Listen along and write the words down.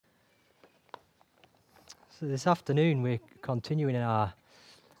So this afternoon we're continuing our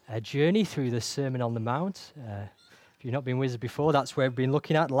journey through the Sermon on the Mount. If you've not been with us before, that's where we've been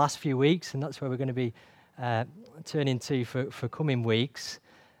looking at the last few weeks, and that's where we're going to be turning to for coming weeks.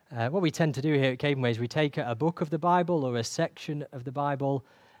 What we tend to do here at Cavenway is we take a book of the Bible or a section of the Bible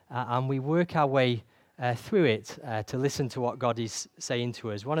and we work our way through it to listen to what God is saying to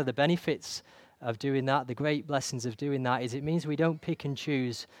us. One of the benefits of doing that, the great blessings of doing that, is it means we don't pick and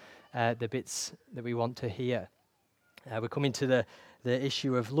choose the bits that we want to hear. We're coming to the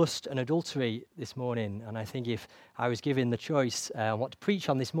issue of lust and adultery this morning, and I think if I was given the choice on what to preach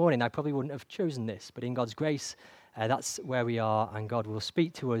on this morning, I probably wouldn't have chosen this, but in God's grace, that's where we are, and God will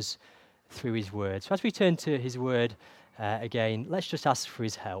speak to us through His Word. So as we turn to His Word again, let's just ask for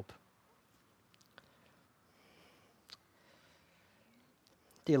His help.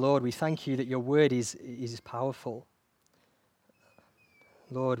 Dear Lord, we thank You that Your Word is powerful.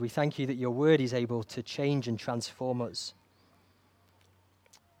 Lord, we thank You that Your Word is able to change and transform us.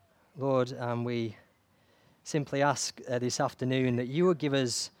 Lord, we simply ask this afternoon that You will give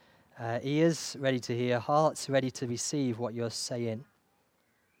us ears ready to hear, hearts ready to receive what You're saying.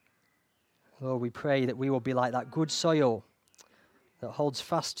 Lord, we pray that we will be like that good soil that holds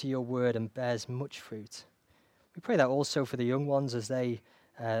fast to Your Word and bears much fruit. We pray that also for the young ones as they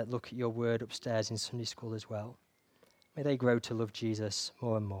look at Your Word upstairs in Sunday school as well. May they grow to love Jesus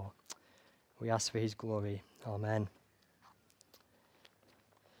more and more. We ask for His glory. Amen.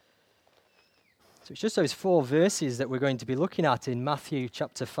 So it's just those 4 verses that we're going to be looking at in Matthew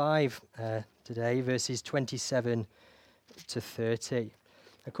chapter 5 today, verses 27 to 30.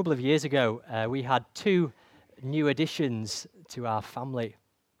 A couple of years ago, we had 2 new additions to our family.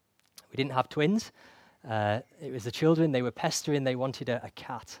 We didn't have twins. It was the children. They were pestering. They wanted a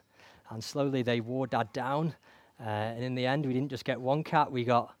cat. And slowly they wore Dad down. And in the end, we didn't just get 1 cat, we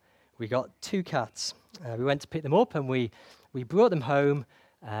got 2 cats. We went to pick them up and we brought them home,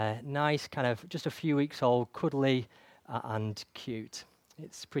 nice, kind of just a few weeks old, cuddly and cute.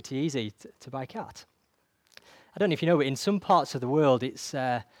 It's pretty easy to buy a cat. I don't know if you know, but in some parts of the world, it's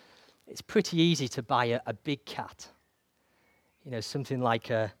pretty easy to buy a big cat. You know, something like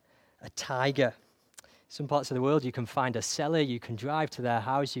a tiger. Some parts of the world, you can find a seller, you can drive to their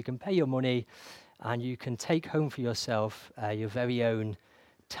house, you can pay your money, and you can take home for yourself your very own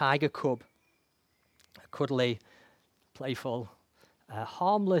tiger cub, a cuddly, playful,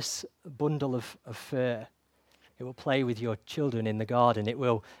 harmless bundle of fur. It will play with your children in the garden. It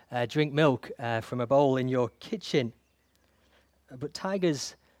will drink milk from a bowl in your kitchen. But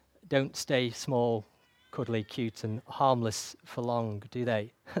tigers don't stay small, cuddly, cute, and harmless for long, do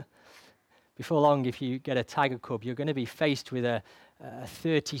they? Before long, if you get a tiger cub, you're going to be faced with a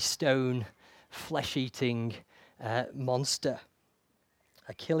 30-stone flesh-eating monster,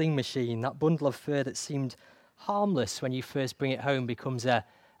 a killing machine. That bundle of fur that seemed harmless when you first bring it home becomes a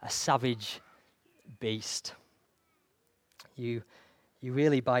savage beast. You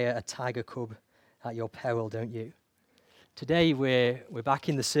really buy a tiger cub at your peril, don't you? Today we're back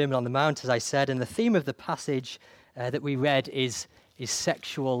in the Sermon on the Mount, as I said, and the theme of the passage that we read is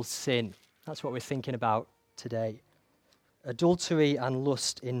sexual sin. That's what we're thinking about today. Adultery and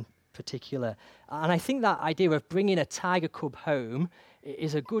lust in particular. And I think that idea of bringing a tiger cub home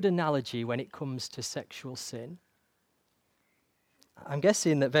is a good analogy when it comes to sexual sin. I'm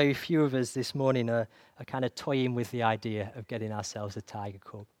guessing that very few of us this morning are kind of toying with the idea of getting ourselves a tiger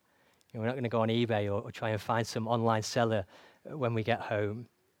cub. You know, we're not going to go on eBay or try and find some online seller when we get home.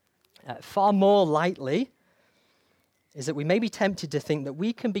 Far more likely is that we may be tempted to think that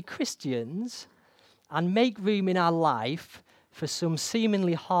we can be Christians and make room in our life for some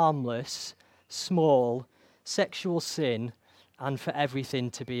seemingly harmless, small, sexual sin and for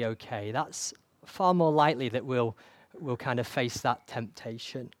everything to be okay. That's far more likely that we'll kind of face that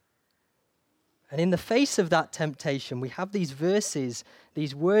temptation. And in the face of that temptation, we have these verses,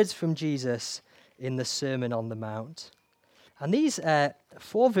 these words from Jesus in the Sermon on the Mount. And these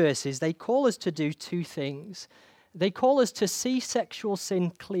 4 verses, they call us to do 2 things. They call us to see sexual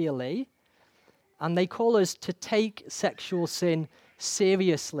sin clearly, and they call us to take sexual sin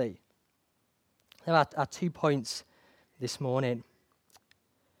seriously. There are 2 points this morning.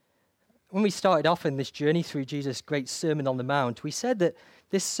 When we started off in this journey through Jesus' great Sermon on the Mount, we said that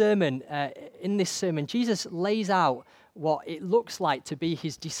in this sermon, Jesus lays out what it looks like to be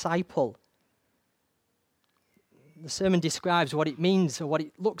His disciple. The sermon describes what it means or what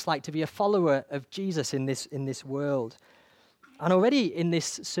it looks like to be a follower of Jesus in this world. And already in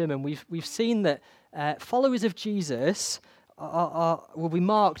this sermon, we've seen that followers of Jesus will be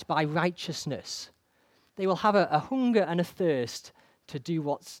marked by righteousness. They will have a hunger and a thirst to do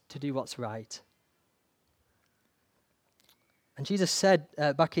what's right. And Jesus said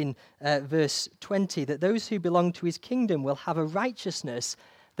back in verse 20 that those who belong to his kingdom will have a righteousness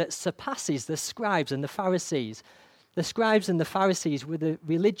that surpasses the scribes and the Pharisees. The scribes and the Pharisees were the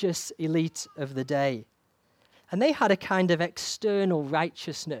religious elite of the day. And they had a kind of external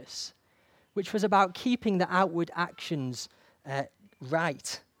righteousness, which was about keeping the outward actions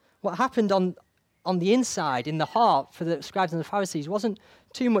right. What happened on the inside, in the heart, for the scribes and the Pharisees wasn't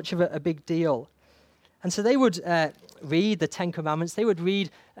too much of a big deal. And so they would read the Ten Commandments. They would read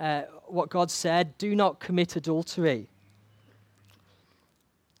what God said, do not commit adultery.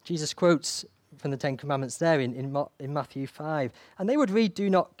 Jesus quotes from the Ten Commandments there in Matthew 5. And they would read, do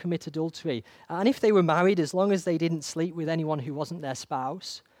not commit adultery. And if they were married, as long as they didn't sleep with anyone who wasn't their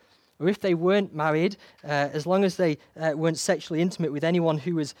spouse, or if they weren't married, as long as they weren't sexually intimate with anyone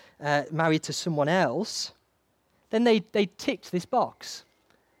who was married to someone else, then they ticked this box.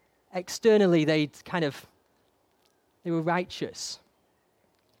 Externally, they were righteous.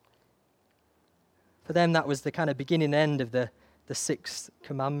 For them, that was the kind of beginning end of the sixth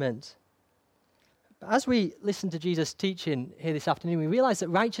commandment. But as we listen to Jesus' teaching here this afternoon, we realize that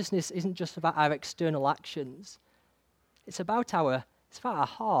righteousness isn't just about our external actions. It's about our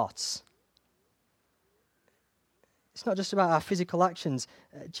hearts. It's not just about our physical actions.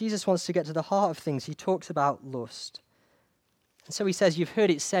 Jesus wants to get to the heart of things. He talks about lust. And so he says, you've heard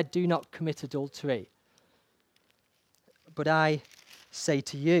it said, do not commit adultery. But I say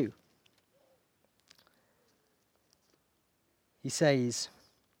to you. He says,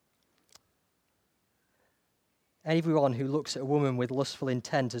 everyone who looks at a woman with lustful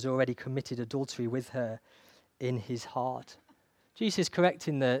intent has already committed adultery with her in his heart. Jesus is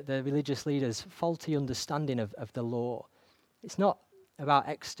correcting the religious leaders' faulty understanding of the law. It's not about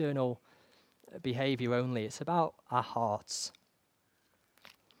external behavior only, it's about our hearts.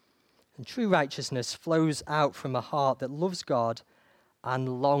 And true righteousness flows out from a heart that loves God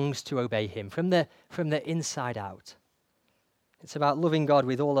and longs to obey him, from the inside out. It's about loving God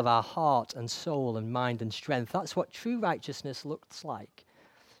with all of our heart and soul and mind and strength. That's what true righteousness looks like.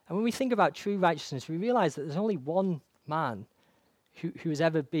 And when we think about true righteousness, we realize that there's only one man who has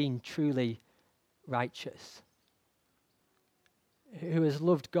ever been truly righteous, who has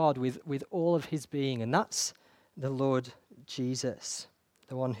loved God with all of his being, and that's the Lord Jesus,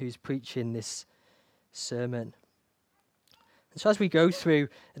 the one who's preaching this sermon. And so as we go through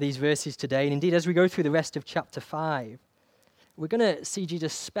these verses today, and indeed as we go through the rest of chapter 5, we're going to see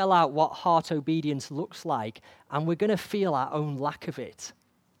Jesus spell out what heart obedience looks like, and we're going to feel our own lack of it.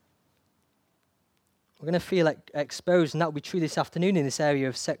 We're going to feel exposed, and that will be true this afternoon in this area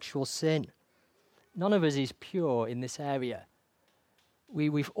of sexual sin. None of us is pure in this area.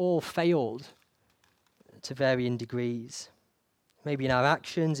 We've all failed to varying degrees. Maybe in our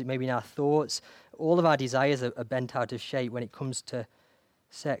actions, it may be in our thoughts. All of our desires are bent out of shape when it comes to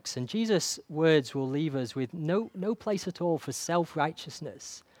sex. And Jesus' words will leave us with no place at all for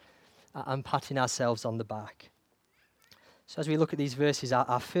self-righteousness and patting ourselves on the back. So as we look at these verses,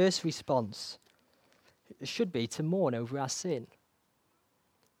 our first response should be to mourn over our sin.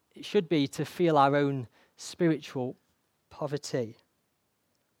 It should be to feel our own spiritual poverty.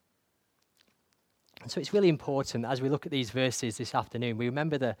 And so it's really important as we look at these verses this afternoon, we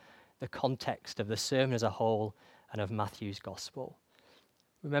remember the context of the sermon as a whole and of Matthew's gospel.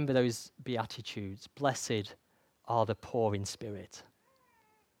 Remember those Beatitudes. Blessed are the poor in spirit.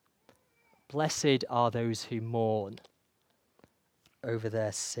 Blessed are those who mourn over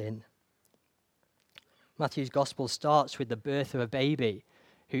their sin. Matthew's gospel starts with the birth of a baby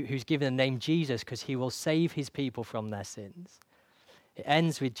who's given the name Jesus because he will save his people from their sins. It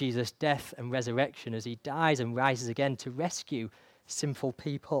ends with Jesus' death and resurrection as he dies and rises again to rescue sinful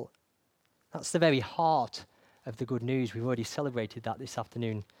people. That's the very heart of the good news. We've already celebrated that this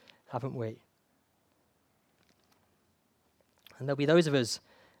afternoon, haven't we? And there'll be those of us,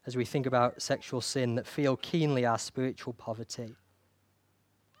 as we think about sexual sin, that feel keenly our spiritual poverty.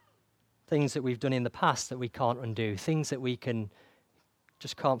 Things that we've done in the past that we can't undo, things that we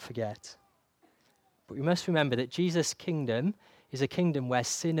just can't forget. But we must remember that Jesus' kingdom is a kingdom where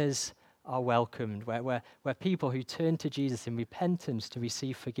sinners are welcomed, where people who turn to Jesus in repentance to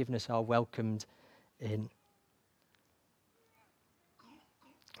receive forgiveness are welcomed in.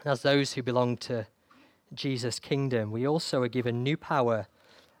 And as those who belong to Jesus' kingdom, we also are given new power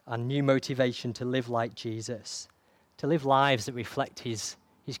and new motivation to live like Jesus, to live lives that reflect his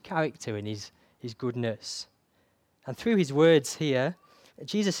character and his goodness. And through his words here,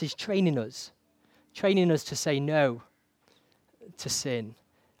 Jesus is training us to say no to sin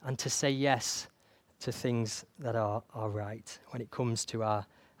and to say yes to things that are right when it comes to our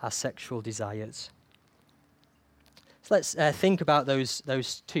sexual desires. So let's think about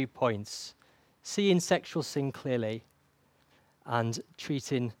those 2 points. Seeing sexual sin clearly and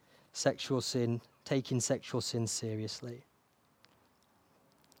treating sexual sin, taking sexual sin seriously.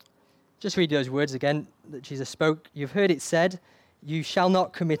 Just read those words again that Jesus spoke. You've heard it said, you shall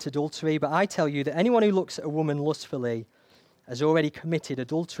not commit adultery, but I tell you that anyone who looks at a woman lustfully has already committed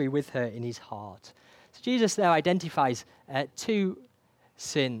adultery with her in his heart. So Jesus there identifies 2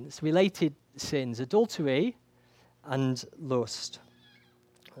 sins, related sins, adultery and lust.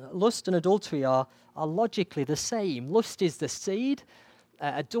 Lust and adultery are logically the same. Lust is the seed,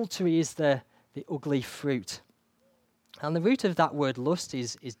 adultery is the ugly fruit. And the root of that word lust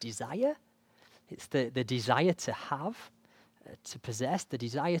is desire. It's the desire to have, to possess, the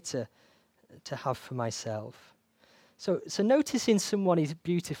desire to have for myself. So noticing someone is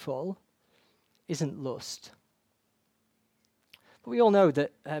beautiful isn't lust. But we all know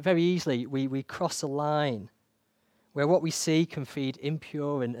that very easily we cross a line where what we see can feed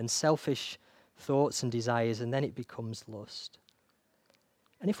impure and selfish thoughts and desires, and then it becomes lust.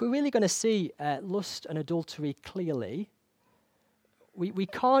 And if we're really going to see lust and adultery clearly, we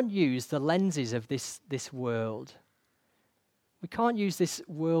can't use the lenses of this world. We can't use this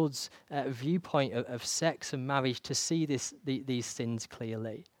world's viewpoint of sex and marriage to see these sins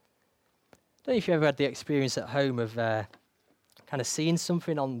clearly. I don't know if you ever had the experience at home of kind of seeing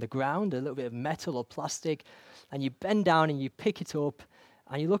something on the ground, a little bit of metal or plastic, and you bend down and you pick it up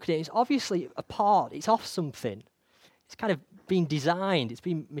and you look at it, it's obviously a part, it's off something. It's kind of been designed, it's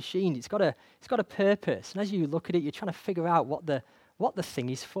been machined, it's got a purpose. And as you look at it, you're trying to figure out what the thing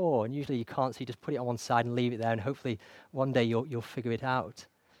is for. And usually you can't, so you just put it on one side and leave it there, and hopefully one day you'll figure it out.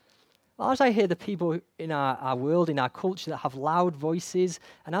 Well, as I hear the people in our world, in our culture that have loud voices,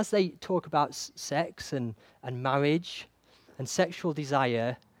 and as they talk about sex and marriage and sexual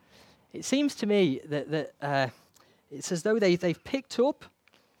desire, it seems to me that it's as though they've picked up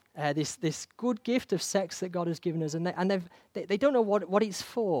this good gift of sex that God has given us, and they don't know what it's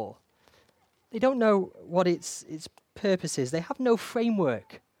for. They don't know what its purpose is. They have no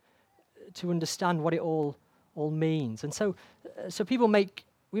framework to understand what it all means. And so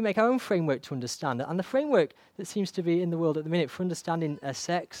we make our own framework to understand it. And the framework that seems to be in the world at the minute for understanding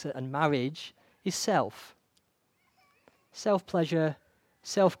sex and marriage is self. Self-pleasure,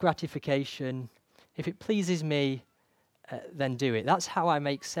 self-gratification. If it pleases me, then do it. That's how I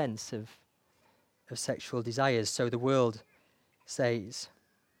make sense of sexual desires, so the world says.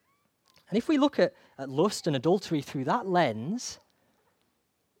 And if we look at lust and adultery through that lens,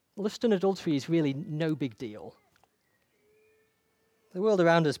 lust and adultery is really no big deal. The world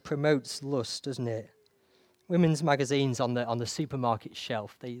around us promotes lust, doesn't it? Women's magazines on the supermarket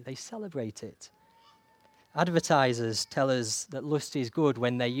shelf, they celebrate it. Advertisers tell us that lust is good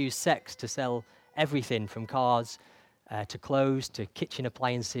when they use sex to sell everything from cars to clothes to kitchen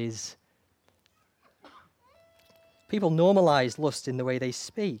appliances. People normalize lust in the way they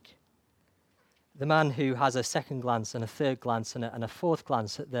speak. The man who has a second glance and a third glance and a fourth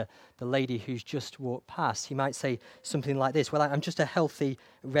glance at the lady who's just walked past, he might say something like this: well, I'm just a healthy,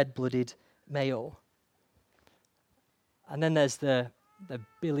 red-blooded male. And then there's the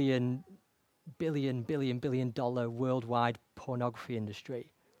billion dollar worldwide pornography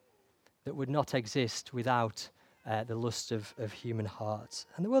industry that would not exist without the lust of human hearts.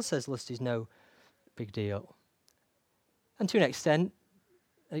 And the world says lust is no big deal. And to an extent,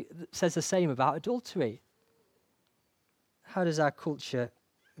 it says the same about adultery. How does our culture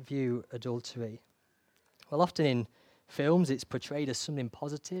view adultery? Well, often in films it's portrayed as something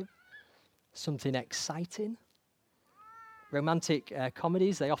positive, something exciting. Romantic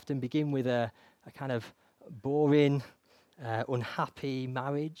comedies, they often begin with a kind of boring, unhappy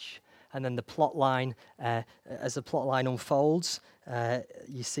marriage, and then the plot line, as the plot line unfolds,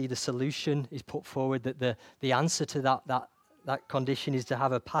 you see the solution is put forward, that the answer to that condition is to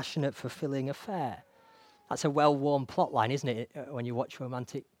have a passionate, fulfilling affair. That's a well-worn plot line, isn't it, when you watch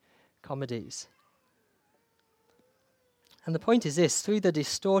romantic comedies? And the point is this: through the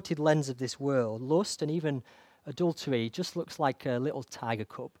distorted lens of this world, lust and even adultery just looks like a little tiger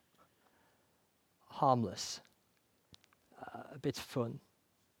cub. Harmless. A bit of fun.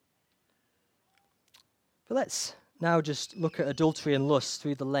 But let's now just look at adultery and lust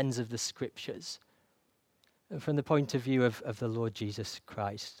through the lens of the Scriptures and from the point of view of the Lord Jesus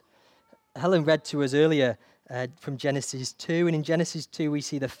Christ. Helen read to us earlier from Genesis 2, and in Genesis 2 we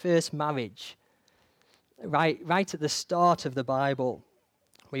see the first marriage. Right at the start of the Bible,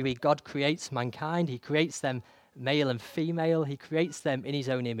 we read God creates mankind, he creates them male and female, he creates them in his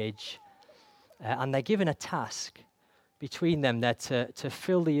own image, and they're given a task between them. They're to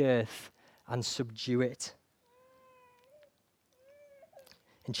fill the earth and subdue it.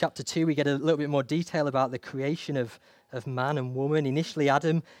 In chapter 2, we get a little bit more detail about the creation of man and woman. Initially,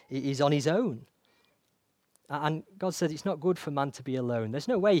 Adam is on his own. And God said it's not good for man to be alone. There's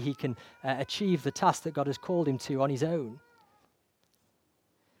no way he can achieve the task that God has called him to on his own.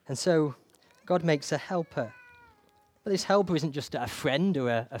 And so God makes a helper. But this helper isn't just a friend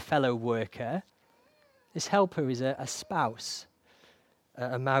or a fellow worker. This helper is a spouse,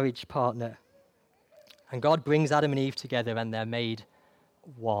 a marriage partner. And God brings Adam and Eve together and they're made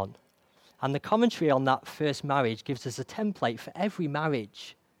one. And the commentary on that first marriage gives us a template for every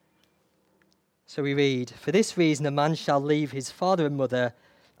marriage. So we read, "For this reason a man shall leave his father and mother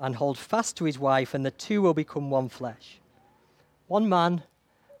and hold fast to his wife, and the two will become one flesh." One man,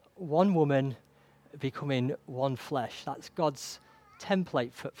 one woman becoming one flesh. That's God's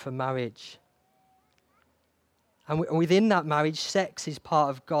template for marriage. And within that marriage, sex is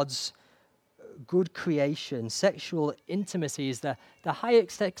part of God's good creation. Sexual intimacy is the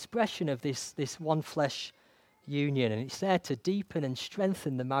highest expression of this one flesh union, and it's there to deepen and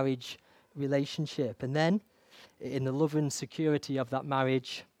strengthen the marriage relationship. And then, in the love and security of that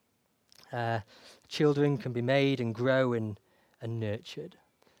marriage, children can be made and grow and nurtured.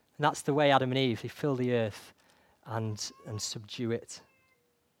 And that's the way Adam and Eve, they fill the earth and subdue it.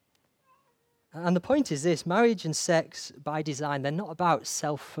 And the point is this: marriage and sex, by design, they're not about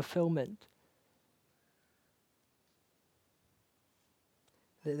self-fulfillment.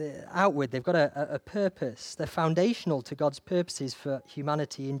 They're outward, they've got a purpose. They're foundational to God's purposes for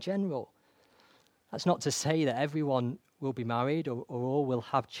humanity in general. That's not to say that everyone will be married or all will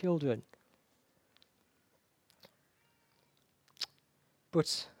have children.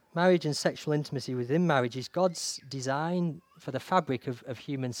 But marriage and sexual intimacy within marriage is God's design for the fabric of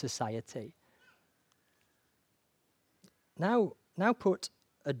human society. Now put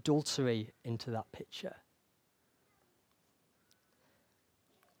adultery into that picture.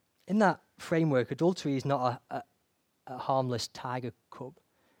 In that framework, adultery is not a harmless tiger cub.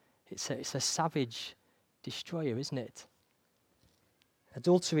 It's a savage destroyer, isn't it?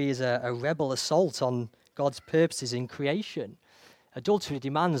 Adultery is a rebel assault on God's purposes in creation. Adultery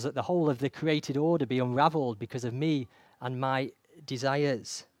demands that the whole of the created order be unraveled because of me and my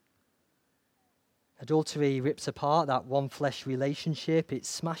desires. Adultery rips apart that one flesh relationship. It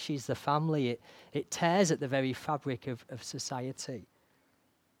smashes the family. It tears at the very fabric of society.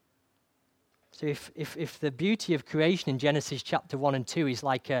 So if the beauty of creation in Genesis chapter 1 and 2 is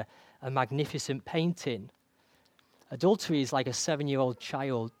like a magnificent painting, adultery is like a 7-year-old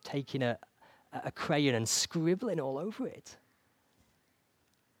child taking a crayon and scribbling all over it.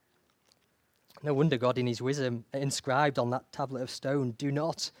 No wonder God in his wisdom inscribed on that tablet of stone, "Do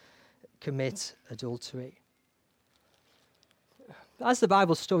not commit adultery." As the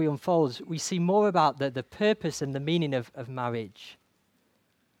Bible story unfolds, we see more about the purpose and the meaning of marriage.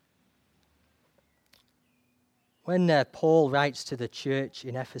 When Paul writes to the church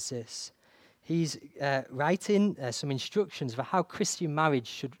in Ephesus, he's writing some instructions for how Christian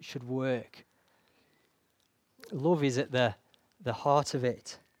marriage should work. Love is at the heart of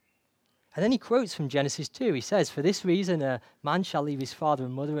it. And then he quotes from Genesis 2. He says, "For this reason a man shall leave his father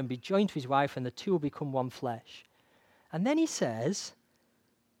and mother and be joined to his wife, and the two will become one flesh." And then he says,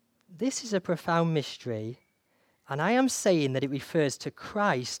 "This is a profound mystery, and I am saying that it refers to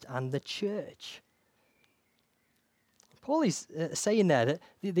Christ and the church." Paul is saying there that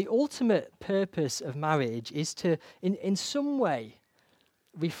the ultimate purpose of marriage is to, in some way,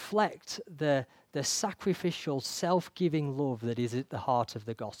 reflect the sacrificial, self-giving love that is at the heart of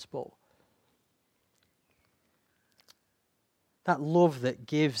the gospel. That love that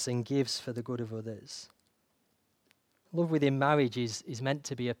gives and gives for the good of others. Love within marriage is meant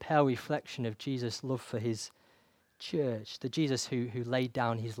to be a pale reflection of Jesus' love for his church, the Jesus who laid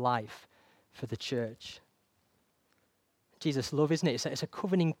down his life for the church. Jesus' love, isn't it? It's a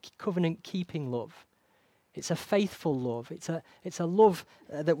covenant-keeping love. It's a faithful love. It's a love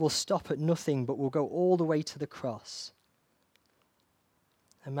that will stop at nothing but will go all the way to the cross.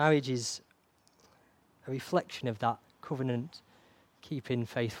 And marriage is a reflection of that covenant-keeping,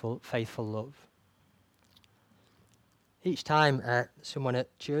 faithful love. Each time someone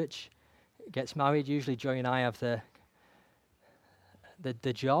at church gets married, usually Joy and I have the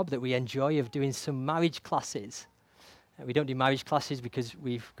job that we enjoy of doing some marriage classes. We don't do marriage classes because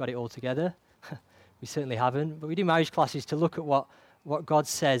we've got it all together. We certainly haven't. But we do marriage classes to look at what God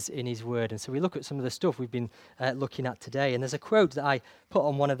says in his word. And so we look at some of the stuff we've been looking at today. And there's a quote that I put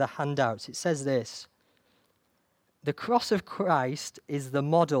on one of the handouts. It says this: "The cross of Christ is the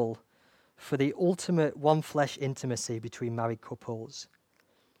model for the ultimate one-flesh intimacy between married couples.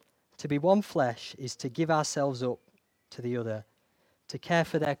 To be one flesh is to give ourselves up to the other, to care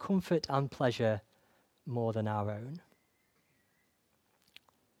for their comfort and pleasure more than our own.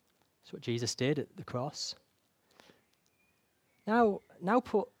 That's what Jesus did at the cross. Now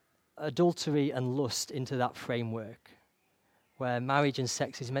put adultery and lust into that framework where marriage and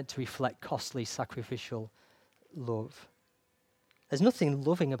sex is meant to reflect costly, sacrificial love. There's nothing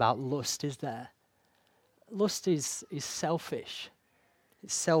loving about lust, is there? Lust is selfish.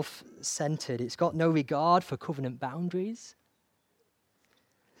 It's self-centered. It's got no regard for covenant boundaries.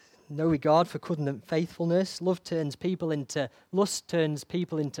 No regard for covenant faithfulness. Lust turns people into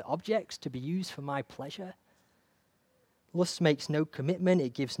objects to be used for my pleasure. Lust makes no commitment.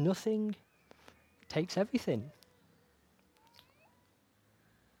 It gives nothing. It takes everything.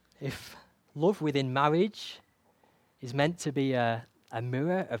 If love within marriage is meant to be a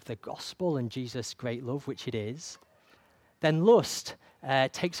mirror of the gospel and Jesus' great love, which it is, then lust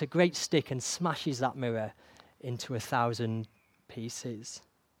takes a great stick and smashes that mirror into 1,000 pieces.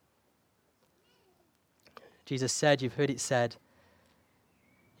 Jesus said, you've heard it said,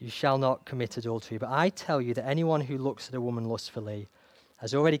 you shall not commit adultery. But I tell you that anyone who looks at a woman lustfully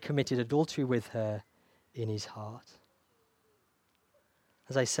has already committed adultery with her in his heart.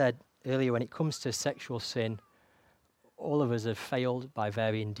 As I said earlier, when it comes to sexual sin, all of us have failed by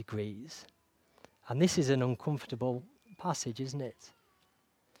varying degrees. And this is an uncomfortable passage, isn't it?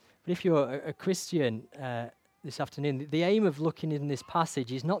 But if you're a Christian this afternoon, the aim of looking in this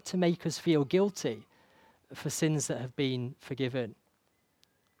passage is not to make us feel guilty for sins that have been forgiven,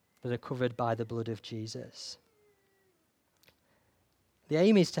 that are covered by the blood of Jesus. The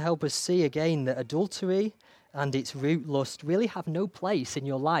aim is to help us see again that adultery and its root lust really have no place in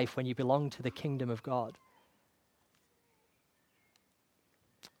your life when you belong to the kingdom of God.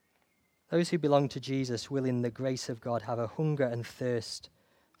 Those who belong to Jesus will, in the grace of God, have a hunger and thirst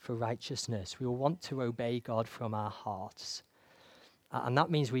for righteousness. We will want to obey God from our hearts. And that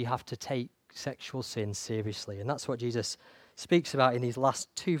means we have to take sexual sin seriously. And that's what Jesus speaks about in these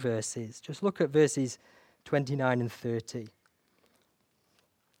last two verses. Just look at verses 29 and 30.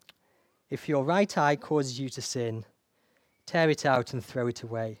 If your right eye causes you to sin, tear it out and throw it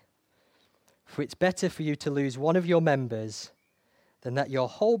away. For it's better for you to lose one of your members than that your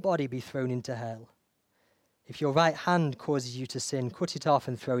whole body be thrown into hell. If your right hand causes you to sin, cut it off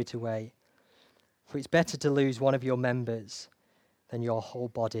and throw it away. For it's better to lose one of your members than your whole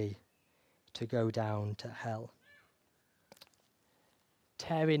body to go down to hell.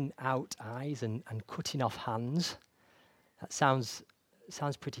 Tearing out eyes and cutting off hands, that sounds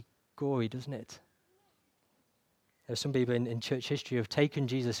pretty gory, doesn't it? There are some people in church history who have taken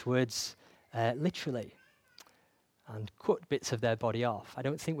Jesus' words literally and cut bits of their body off. I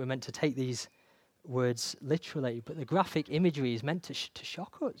don't think we're meant to take these words literally, but the graphic imagery is meant to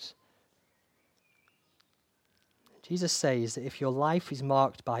shock us. Jesus says that if your life is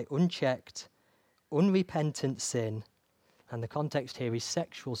marked by unchecked, unrepentant sin, and the context here is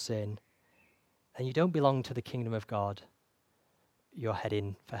sexual sin, then you don't belong to the kingdom of God. You're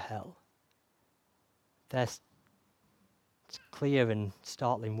heading for hell. They're clear and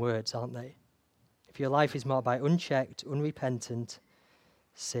startling words, aren't they? If your life is marked by unchecked, unrepentant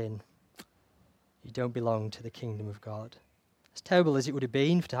sin, you don't belong to the kingdom of God. As terrible as it would have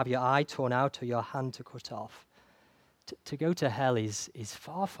been to have your eye torn out or your hand to cut off, to go to hell is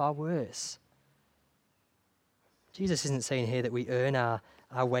far, far worse. Jesus isn't saying here that we earn our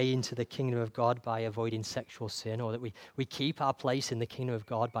way into the kingdom of God by avoiding sexual sin, or that we keep our place in the kingdom of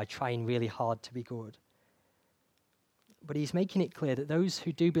God by trying really hard to be good. But he's making it clear that those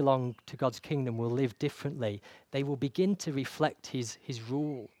who do belong to God's kingdom will live differently. They will begin to reflect his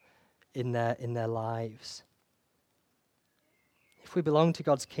rule in their lives. If we belong to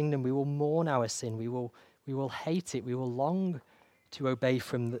God's kingdom, we will mourn our sin. We will hate it. We will long to obey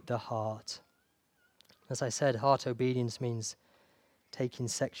from the heart. As I said, heart obedience means taking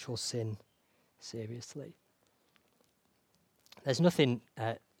sexual sin seriously. There's nothing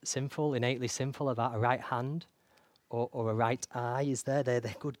innately sinful about a right hand or a right eye, is there? They're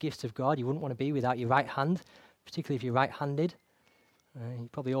good gifts of God. You wouldn't want to be without your right hand, particularly if you're right-handed. You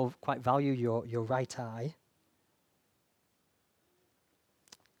probably all quite value your right eye.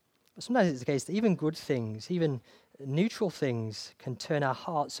 But sometimes it's the case that even good things, even neutral things, can turn our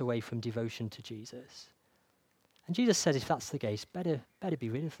hearts away from devotion to Jesus. And Jesus said if that's the case, better be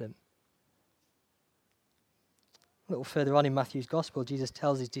rid of them. A little further on in Matthew's Gospel, Jesus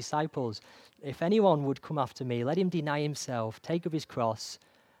tells his disciples, if anyone would come after me, let him deny himself, take up his cross,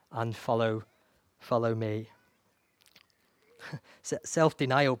 and follow me.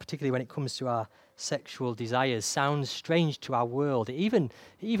 Self-denial, particularly when it comes to our sexual desires, sounds strange to our world. It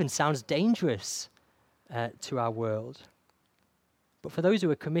even sounds dangerous to our world. But for those who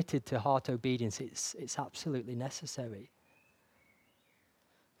are committed to heart obedience, it's absolutely necessary.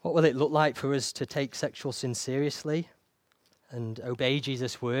 What will it look like for us to take sexual sin seriously and obey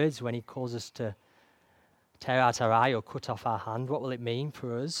Jesus' words when he calls us to tear out our eye or cut off our hand? What will it mean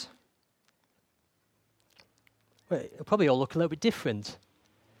for us? Well, it'll probably all look a little bit different.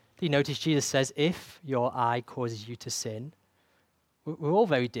 Do you notice Jesus says, if your eye causes you to sin? We're all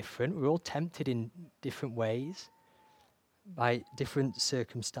very different. We're all tempted in different ways by different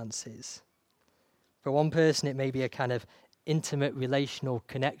circumstances. For one person, it may be a kind of intimate relational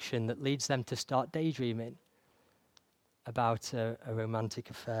connection that leads them to start daydreaming about a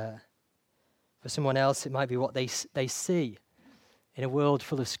romantic affair. For someone else, it might be what they see. In a world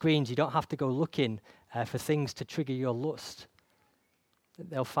full of screens, you don't have to go looking for things to trigger your lust.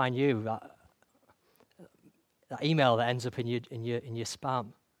 They'll find you, that email that ends up in your spam.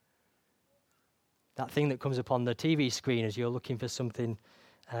 That thing that comes up on the TV screen as you're looking for something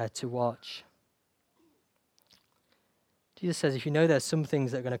to watch. Jesus says, if you know there's some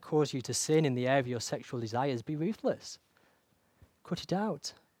things that are going to cause you to sin in the area of your sexual desires, be ruthless. Cut it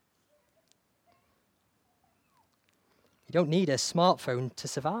out. You don't need a smartphone to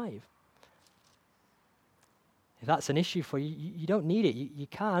survive. If that's an issue for you, you don't need it.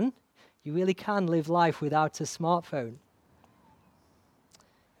 You really can live life without a smartphone.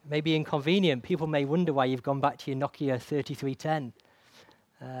 It may be inconvenient. People may wonder why you've gone back to your Nokia 3310.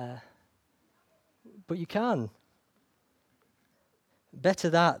 But you can. Better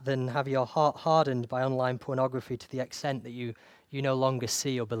that than have your heart hardened by online pornography to the extent that you no longer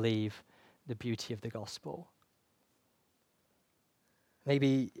see or believe the beauty of the gospel.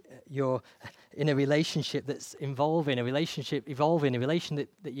 Maybe you're in a relationship that's evolving, a relation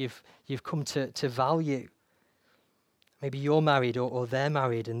that you've come to value. Maybe you're married or they're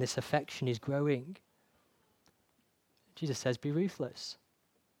married and this affection is growing. Jesus says, be ruthless.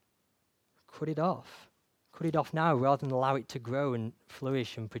 Cut it off. Cut it off now rather than allow it to grow and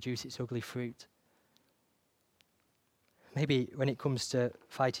flourish and produce its ugly fruit. Maybe when it comes to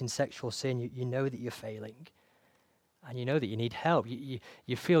fighting sexual sin, you know that you're failing. And you know that you need help.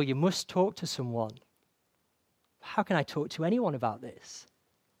 You feel you must talk to someone. How can I talk to anyone about this?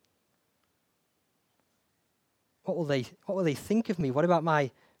 What will they think of me? What about my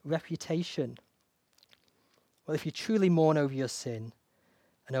reputation? Well, if you truly mourn over your sin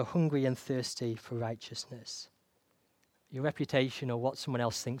and are hungry and thirsty for righteousness, your reputation or what someone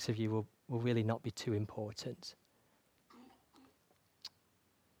else thinks of you will really not be too important.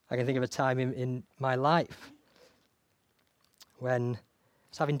 I can think of a time in my life when I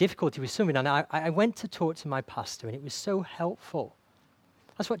was having difficulty with something, and I went to talk to my pastor, and it was so helpful.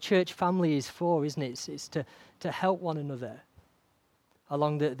 That's what church family is for, isn't it? It's to help one another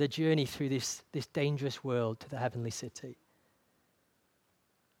along the journey through this dangerous world to the heavenly city.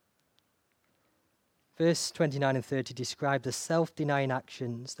 Verse 29 and 30 describe the self-denying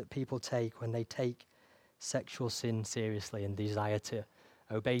actions that people take when they take sexual sin seriously and desire to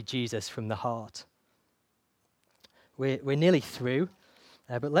obey Jesus from the heart. We're nearly through,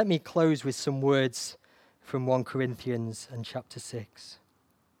 but let me close with some words from 1 Corinthians and chapter 6.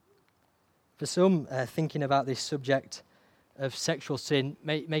 For some, thinking about this subject of sexual sin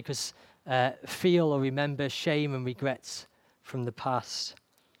make us feel or remember shame and regrets from the past.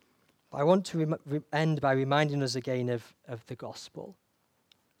 But I want to end by reminding us again of the gospel.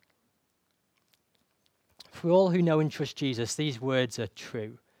 For all who know and trust Jesus, these words are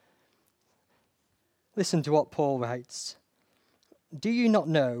true. Listen to what Paul writes. Do you not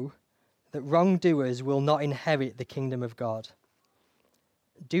know that wrongdoers will not inherit the kingdom of God?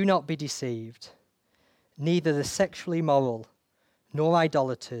 Do not be deceived. Neither the sexually immoral, nor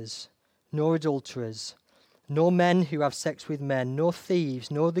idolaters, nor adulterers, nor men who have sex with men, nor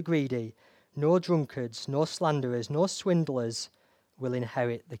thieves, nor the greedy, nor drunkards, nor slanderers, nor swindlers will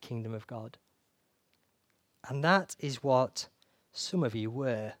inherit the kingdom of God. And that is what some of you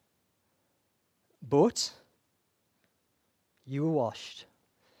were. But you were washed,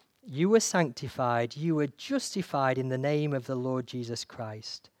 you were sanctified, you were justified in the name of the Lord Jesus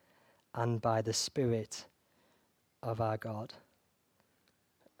Christ and by the Spirit of our God.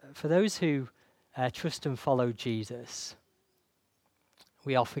 For those who trust and follow Jesus,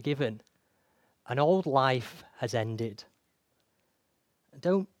 we are forgiven. An old life has ended.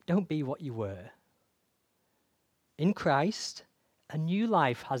 Don't be what you were. In Christ, a new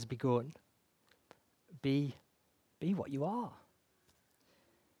life has begun. Be what you are.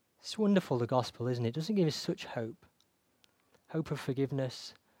 It's wonderful, the gospel, isn't it? Doesn't it give us such hope? Hope of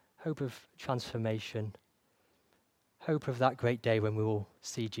forgiveness, hope of transformation, hope of that great day when we will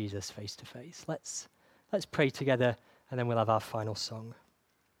see Jesus face to face. Let's pray together and then we'll have our final song.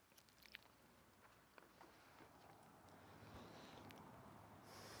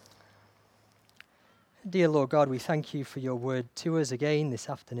 Dear Lord God, we thank you for your word to us again this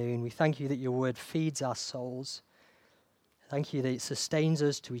afternoon. We thank you that your word feeds our souls. Thank you that it sustains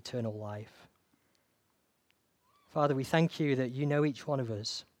us to eternal life. Father, we thank you that you know each one of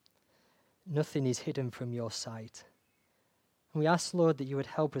us. Nothing is hidden from your sight. And we ask, Lord, that you would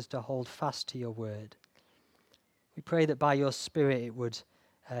help us to hold fast to your word. We pray that by your Spirit it would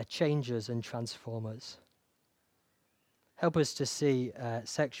change us and transform us. Help us to see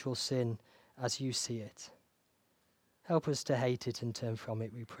sexual sin as you see it. Help us to hate it and turn from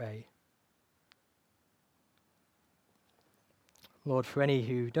it, we pray. Lord, for any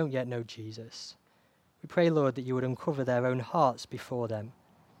who don't yet know Jesus, we pray, Lord, that you would uncover their own hearts before them,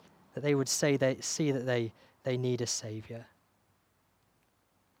 that they would see that they need a Saviour.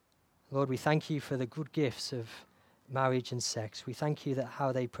 Lord, we thank you for the good gifts of marriage and sex. We thank you that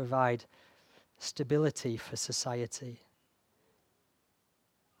how they provide stability for society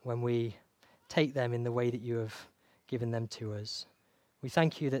when we take them in the way that you have given them to us. We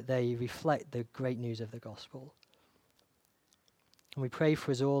thank you that they reflect the great news of the gospel. And we pray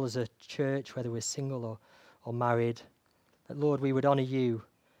for us all as a church, whether we're single or married, that, Lord, we would honour you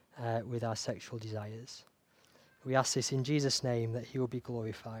with our sexual desires. We ask this in Jesus' name, that he will be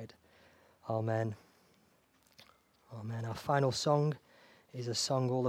glorified. Amen. Amen. Our final song is a song all